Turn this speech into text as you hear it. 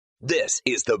This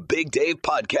is the Big Dave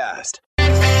Podcast.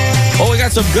 Well, we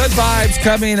got some good vibes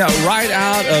coming right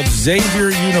out of Xavier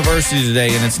University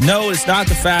today. And it's not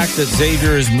the fact that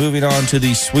Xavier is moving on to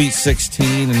the Sweet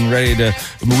 16 and ready to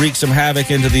wreak some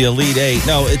havoc into the Elite Eight.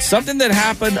 No, it's something that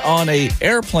happened on an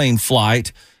airplane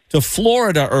flight to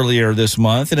Florida earlier this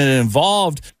month, and it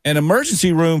involved an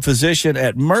emergency room physician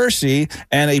at Mercy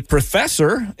and a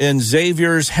professor in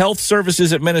Xavier's Health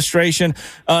Services Administration.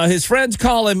 His friends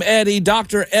call him Eddie,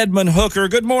 Dr. Edmond Hooker.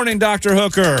 Good morning, Dr.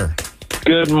 Hooker.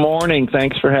 Good morning.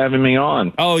 Thanks for having me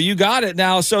on. Oh, you got it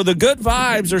now. So the good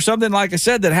vibes are something, like I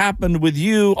said, that happened with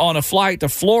you on a flight to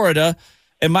Florida.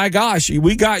 And my gosh,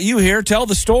 we got you here. Tell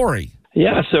the story.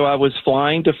 Yeah, so I was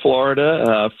flying to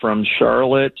Florida from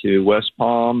Charlotte to West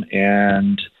Palm,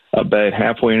 and about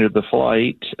halfway into the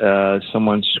flight,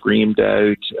 someone screamed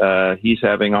out, he's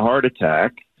having a heart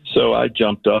attack. So I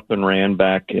jumped up and ran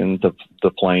back into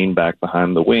the plane back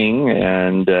behind the wing,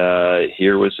 and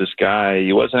here was this guy.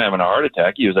 He wasn't having a heart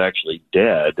attack. He was actually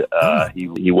dead.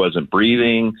 He wasn't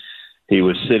breathing. He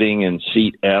was sitting in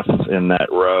seat F in that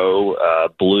row,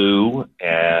 blue,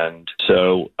 and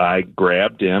so I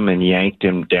grabbed him and yanked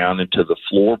him down into the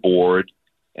floorboard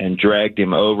and dragged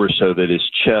him over so that his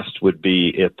chest would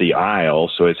be at the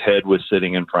aisle. So his head was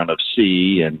sitting in front of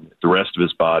C, and the rest of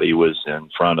his body was in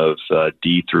front of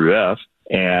D through F.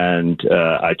 And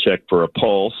I checked for a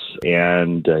pulse,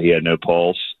 and he had no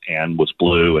pulse and was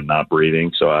blue and not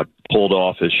breathing. So I pulled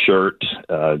off his shirt,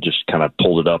 just kind of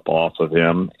pulled it up off of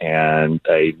him. And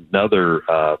another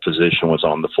physician was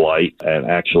on the flight, an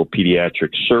actual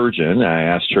pediatric surgeon. I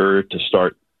asked her to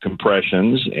start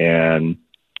compressions, and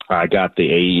I got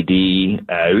the AED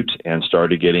out and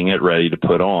started getting it ready to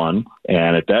put on.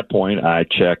 And at that point, I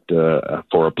checked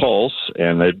for a pulse,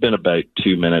 and there'd been about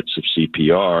 2 minutes of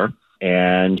CPR,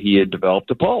 and he had developed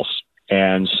a pulse.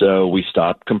 And so we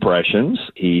stopped compressions.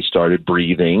 He started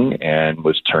breathing and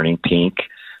was turning pink.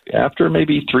 After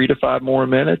maybe 3 to 5 more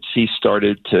minutes, he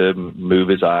started to move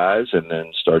his eyes and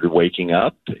then started waking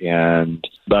up. And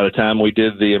by the time we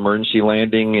did the emergency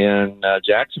landing in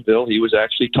Jacksonville, he was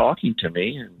actually talking to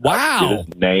me. And wow. I did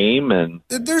his name. And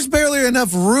there's barely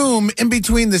enough room in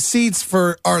between the seats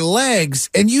for our legs,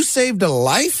 and you saved a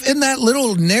life in that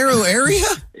little narrow area?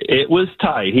 It was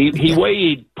tight. He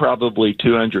weighed probably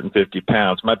 250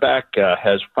 pounds. My back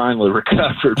has finally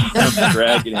recovered from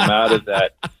dragging him out of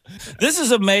that. This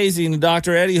is amazing,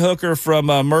 Dr. Eddie Hooker from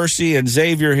Mercy and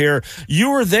Xavier here.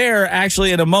 You were there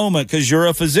actually in a moment because you're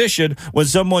a physician when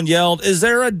someone yelled, "Is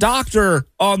there a doctor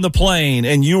on the plane?"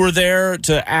 And you were there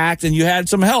to act, and you had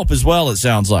some help as well, it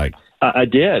sounds like. I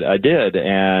did.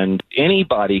 And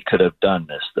anybody could have done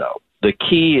this, though. The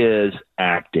key is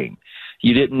acting.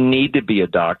 You didn't need to be a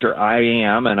doctor. I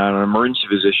am, and I'm an emergency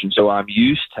physician, so I'm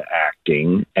used to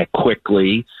acting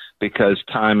quickly because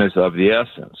time is of the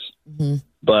essence. Mm-hmm.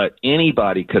 But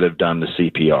anybody could have done the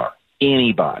CPR.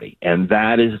 Anybody. And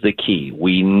that is the key.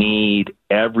 We need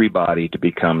everybody to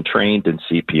become trained in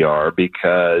CPR,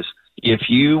 because if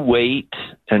you wait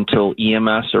until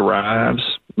EMS arrives,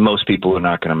 most people are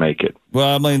not going to make it.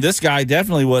 Well, I mean, this guy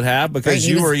definitely would have, because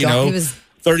you were,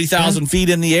 30,000 feet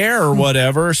in the air or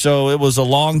whatever. So it was a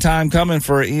long time coming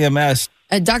for EMS.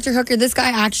 Dr. Hooker, this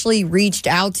guy actually reached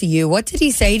out to you. What did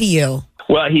he say to you?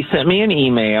 Well, he sent me an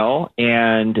email,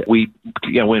 and we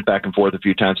went back and forth a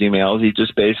few times emails. He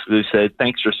just basically said,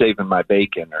 "Thanks for saving my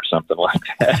bacon," or something like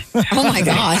that. Oh, my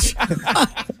gosh.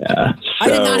 Yeah, I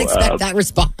did not expect that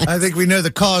response. I think we know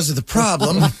the cause of the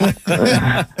problem.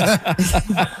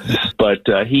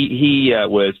 But he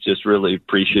was just really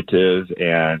appreciative,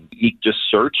 and he just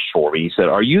searched for me. He said,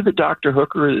 "Are you the Dr.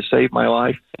 Hooker that saved my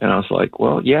life?" And I was like,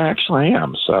 "Well, yeah, actually I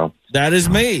am." So that is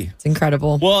me. It's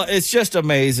incredible. Well, it's just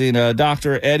amazing.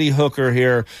 Dr. Eddie Hooker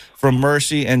here from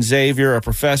Mercy and Xavier, a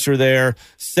professor there,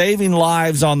 saving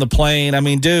lives on the plane. I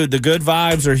mean, dude, the good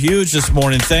vibes are huge this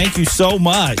morning. Thank you so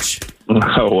much.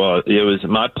 Oh, well, it was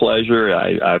my pleasure.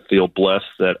 I feel blessed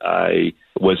that I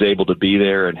was able to be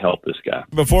there and help this guy.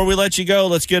 Before we let you go,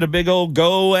 let's get a big old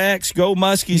go X, go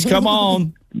Muskies. Come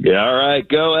on. Yeah, all right,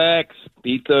 go X.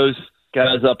 Beat those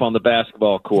guys up on the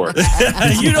basketball court.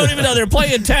 You don't even know they're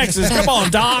playing Texas. Come on,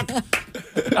 Doc. Does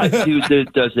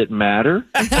it matter?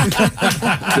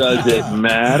 Does it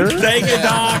matter? Thank you,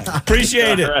 Doc.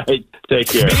 Appreciate it. All right, take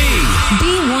care.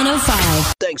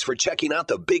 B105. Thanks for checking out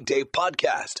the Big Dave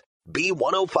Podcast.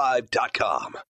 B105.com.